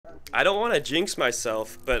I don't want to jinx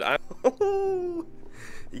myself, but I'm... You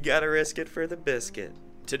gotta risk it for the biscuit.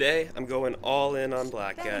 Today, I'm going all in on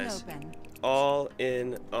black, guys. All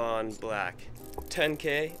in on black.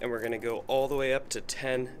 10K, and we're gonna go all the way up to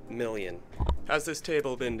 10 million. How's this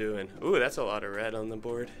table been doing? Ooh, that's a lot of red on the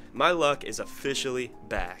board. My luck is officially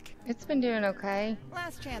back. It's been doing okay.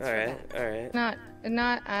 Last chance. All right, all right. Not.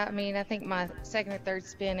 I mean, I think my second or third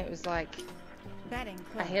spin, it was like Betting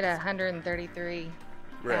I hit 133,000.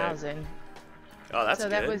 Right. Oh, that's so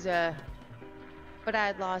good. that was but I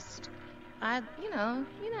had lost. You know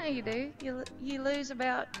how you do. You lose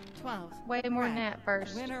about 12. way more than that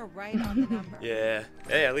first. Winner right on the number. Yeah.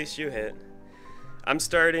 Hey, at least you hit. I'm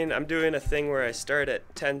doing a thing where I start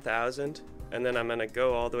at 10,000 and then I'm gonna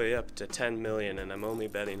go all the way up to 10 million, and I'm only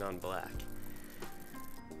betting on black.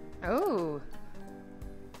 Oh.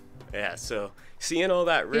 Yeah, so seeing all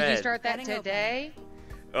that red. Did you start that today?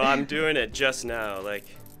 Oh, I'm doing it just now,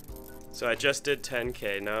 so I just did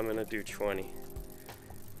 10K, now I'm gonna do 20.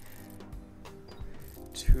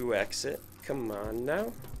 2x it, come on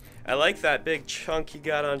now. I like that big chunk you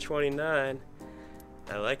got on 29.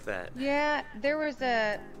 I like that. Yeah, there was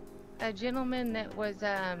a gentleman that was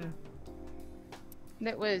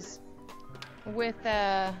with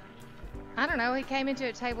I don't know, he came into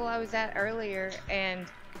a table I was at earlier, and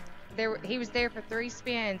he was there for 3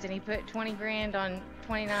 spins, and he put 20 grand on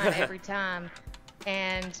 29 every time,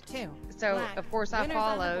 and so black. Of course I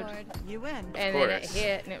followed. You win. And then it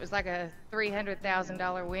hit, and it was like a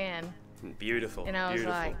 $300,000 win. Beautiful. And I was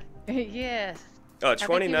like, yes. Oh,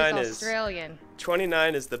 29 is Australian.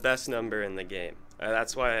 29 is the best number in the game.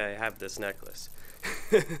 That's why I have this necklace.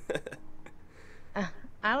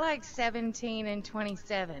 I like 17 and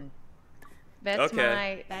 27. That's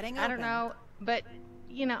okay. my. I don't know, but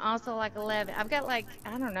also like 11. I've got like,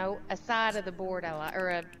 I don't know, a side of the board I like, or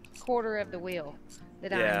a quarter of the wheel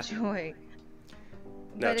that I enjoy.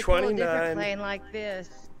 Now, but it's 29. a little different playing like this.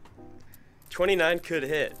 29 could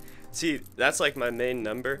hit. See, that's like my main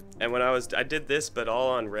number. And when I did this, but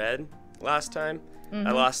all on red last time.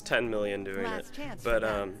 I lost 10 million doing it.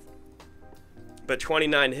 But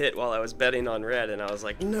 29 hit while I was betting on red, and I was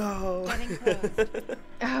like, no.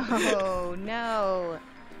 Oh no.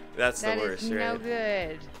 That's the worst, right? No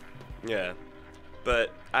good. Yeah,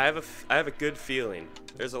 but I have a good feeling.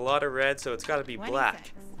 There's a lot of red, so it's got to be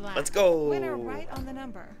black. Let's go. Winner right on the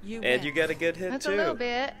number. You get a good hit that's too. That's a little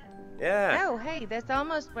bit. Yeah. Oh, hey, that's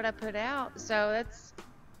almost what I put out. So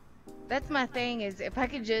that's my thing, is if I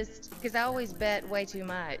could just, because I always bet way too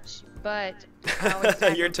much, but I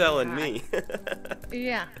always you're telling me.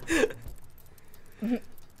 Yeah.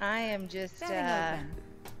 I am just I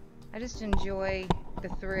just enjoy the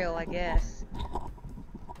thrill, I guess.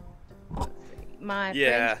 My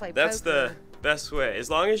friends play that's poker. The best way. As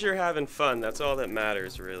long as you're having fun, that's all that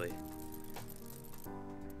matters, really.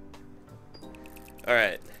 All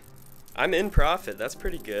right. I'm in profit. That's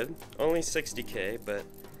pretty good. Only 60K, but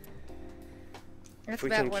that's if we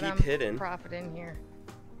about can what keep I'm hitting. Profiting here.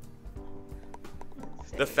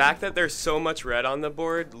 The fact that there's so much red on the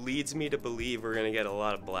board leads me to believe we're gonna get a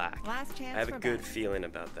lot of black. Last chance. I have a good feeling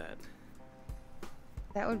about that.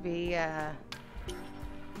 That would be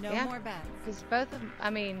no more bets. Because both of them, I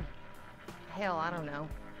mean, hell, I don't know.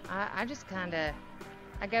 I just kind of,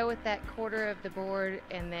 I go with that quarter of the board,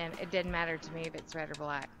 and then it doesn't matter to me if it's red or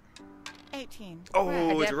black. 18.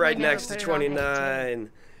 Oh, it's right next to 29.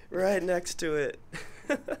 Right next to it.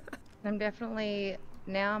 I'm definitely,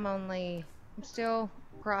 now I'm still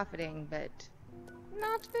profiting, but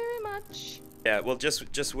not very much. Yeah, well,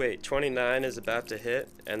 just wait. 29 is about to hit,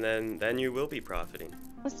 and then you will be profiting.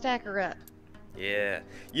 Let's stack her up. Yeah.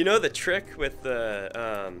 You know the trick with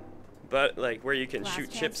the, but like where you can shoot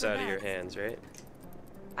chips out of your hands, right?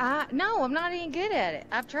 No, I'm not even good at it.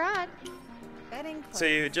 I've tried. So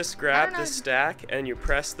you just grab the stack and you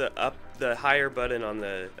press the higher button on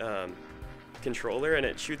the controller, and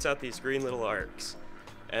it shoots out these green little arcs,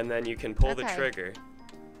 and then you can pull the trigger.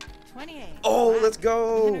 28. Oh, let's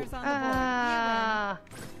go!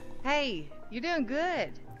 Hey, you're doing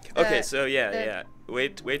good. Okay, so yeah.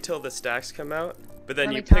 Wait till the stacks come out, but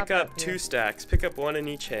then you pick up 2 stacks, pick up 1 in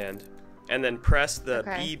each hand, and then press the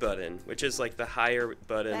B button, which is like the higher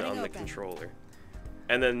button on the controller.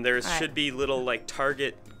 And then there should be little like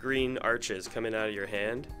target green arches coming out of your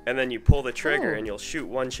hand, and then you pull the trigger and you'll shoot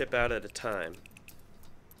 1 chip out at a time.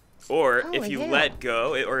 Or if you let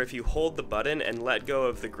go, or if you hold the button and let go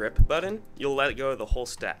of the grip button, you'll let go of the whole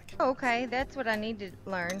stack. Okay, that's what I need to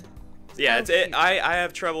learn. Yeah, I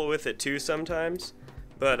have trouble with it too sometimes,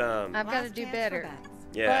 but I've got to do better.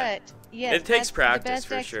 Yeah. But yes, it takes practice the best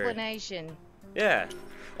for sure. explanation. Yeah.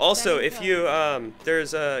 Also, if you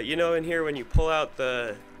there's a in here when you pull out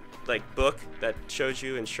the book that shows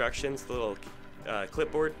you instructions, the little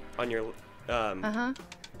clipboard on your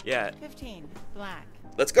yeah. 15 black.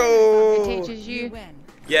 Let's go. It teaches you. Win.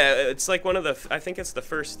 Yeah, it's like one of the. I think it's the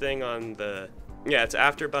first thing on the. Yeah, it's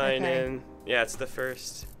after buying in. Yeah, it's the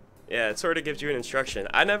first. Yeah, it sort of gives you an instruction.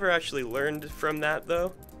 I never actually learned from that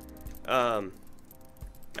though.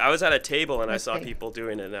 I was at a table and I saw people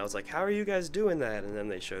doing it, and I was like, "How are you guys doing that?" And then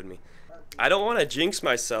they showed me. I don't want to jinx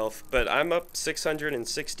myself, but I'm up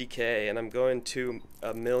 660K, and I'm going to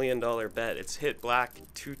 $1 million bet. It's hit black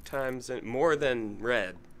 2 times, more than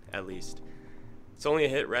red, at least. It's only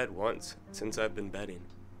hit red once since I've been betting.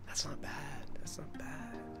 That's not bad. That's not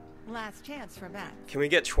bad. Last chance for bet. Can we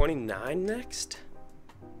get 29 next?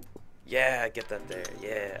 Yeah, get that there.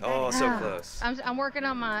 Yeah. Oh, so close. I'm working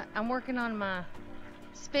on my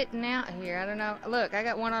spitting out here. I don't know. Look, I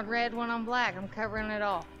got one on red, one on black. I'm covering it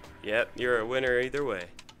all. Yep, you're a winner either way.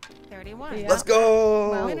 31. Yeah. Let's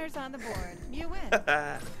go. Well, winners on the board. You win.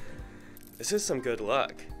 This is some good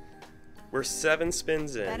luck. We're 7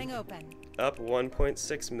 spins in. Betting open. Up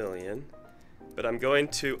 1.6 million. But I'm going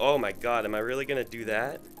to. Oh my God, am I really gonna do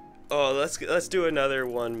that? Oh, let's do another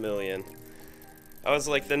 1 million. I was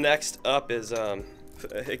like, the next up is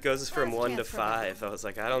it goes from 1 to 5. I was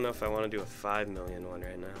like, I don't know if I want to do a 5 million one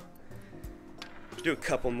right now. Do a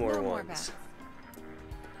couple more ones.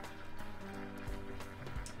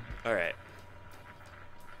 All right.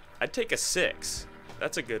 I'd take a 6.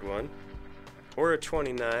 That's a good one. Or a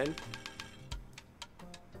 29.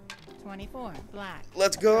 24 black.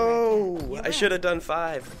 Let's go. I should have done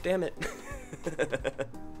 5. Damn it.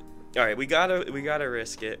 All right, we gotta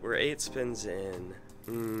risk it. We're 8 spins in.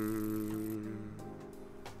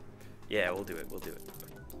 Yeah, we'll do it. We'll do it.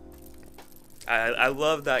 I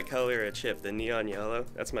love that color of chip, the neon yellow.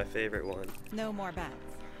 That's my favorite one. No more bets.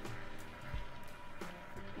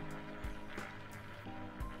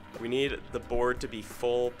 We need the board to be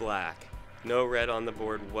full black. No red on the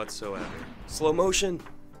board whatsoever. Slow motion.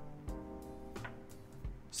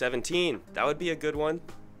 17. That would be a good one.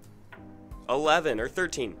 11 or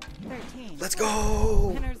 13. 13. Let's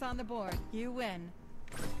go. Winners on the board. You win.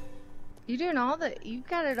 You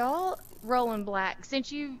got it all rolling black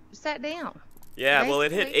since you sat down. Yeah, well,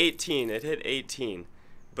 it hit Basically. 18. It hit 18.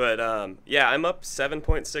 But yeah, I'm up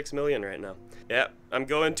 7.6 million right now. Yeah, I'm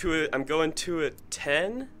going to a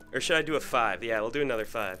 10, or should I do a 5? Yeah, we'll do another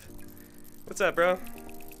 5. What's up, bro?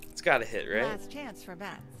 It's got to hit, right? Last chance for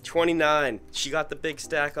bets. 29. She got the big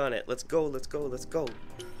stack on it. Let's go. Let's go. Let's go.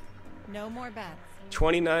 No more bets.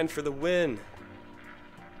 29 for the win.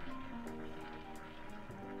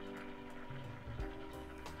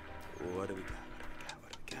 What do we got?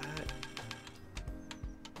 What do we got?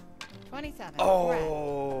 27.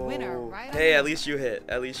 Oh. Winner right on Hey, the at least you hit.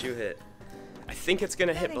 At least you hit. I think it's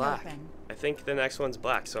gonna hit Betting black. open. I think the next one's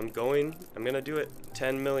black, so I'm gonna do it.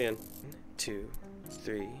 10 million. 2,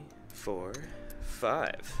 3, 4,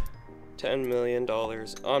 5. $10 million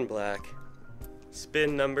on black.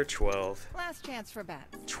 Spin number 12. Last chance for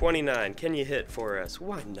bets. 29. Can you hit for us?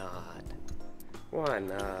 Why not? Why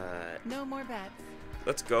not? No more bets.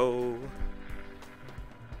 Let's go.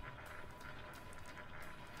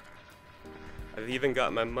 I've even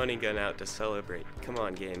got my money gun out to celebrate. Come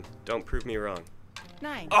on, game. Don't prove me wrong.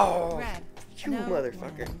 9. Oh, Red. you No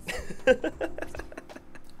motherfucker. wins.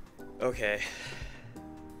 Okay.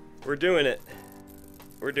 We're doing it.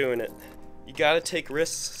 We're doing it. You gotta take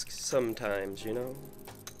risks sometimes, you know?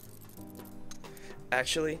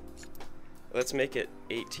 Actually, let's make it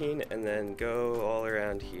 18 and then go all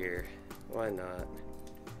around here. Why not?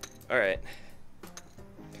 Alright.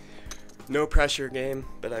 No pressure, game,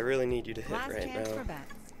 but I really need you to hit Last right chance now. for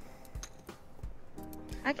bets.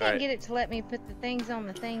 I can't Alright. get it to let me put the things on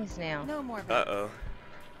the things now. No more bets. Uh-oh.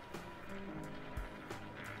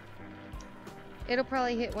 It'll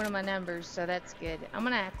probably hit one of my numbers, so that's good. I'm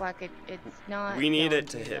gonna act like it's not. We need going it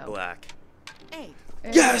to hit though. black. 8.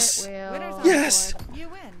 Yes! It will. Winners on Yes! the board. You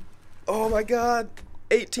win. Oh my god.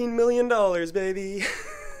 $18 million, baby.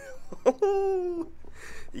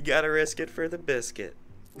 You gotta risk it for the biscuit.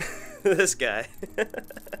 This guy.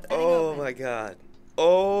 Oh my god.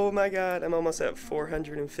 Oh my god. I'm almost at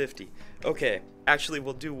 450. Okay. Actually,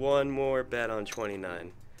 we'll do one more bet on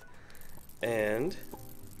 29. And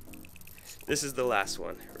this is the last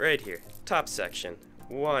one. Right here. Top section.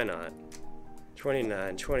 Why not?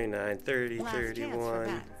 29, 29, 30, Last chance for 31.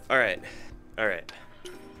 bets. Alright. Alright.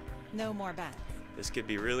 No more bets. This could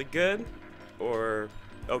be really good, or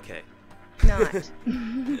okay. Not.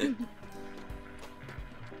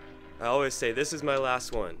 I always say this is my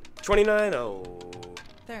last one. 29. Oh,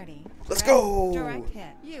 30. Let's go! Direct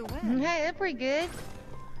hit. You win. Hey, that's pretty good.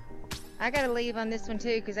 I gotta leave on this one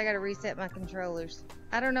too because I gotta reset my controllers.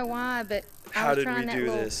 I don't know why, but I was trying that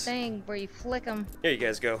little thing where you flick them. Here you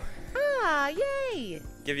guys go. Ah, yay!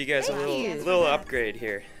 Give you guys a little upgrade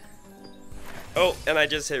here. Oh, and I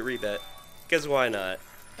just hit rebet. Cause why not?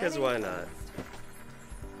 Cause why not?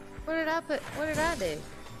 What did I put? What did I do?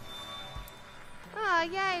 Ah,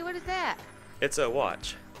 yay! What is that? It's a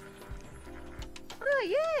watch.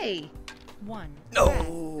 Oh, yay! 1. No.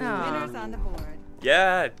 Winners on the board.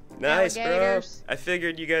 Yeah, nice, Alligators. bro. I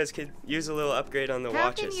figured you guys could use a little upgrade on the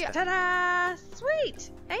watches. Ta-da!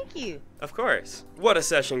 Sweet! Thank you. Of course. What a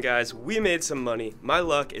session, guys. We made some money. My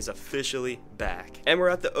luck is officially back. And we're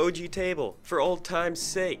at the OG table, for old time's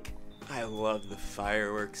sake. I love the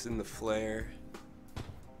fireworks and the flare.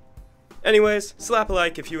 Anyways, slap a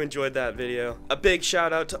like if you enjoyed that video. A big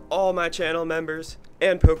shout out to all my channel members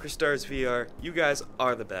and PokerStars VR. You guys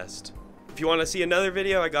are the best. If you want to see another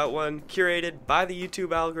video, I got one curated by the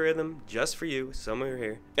YouTube algorithm just for you, somewhere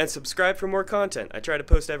here. And subscribe for more content. I try to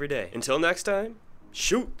post every day. Until next time,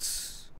 shoots!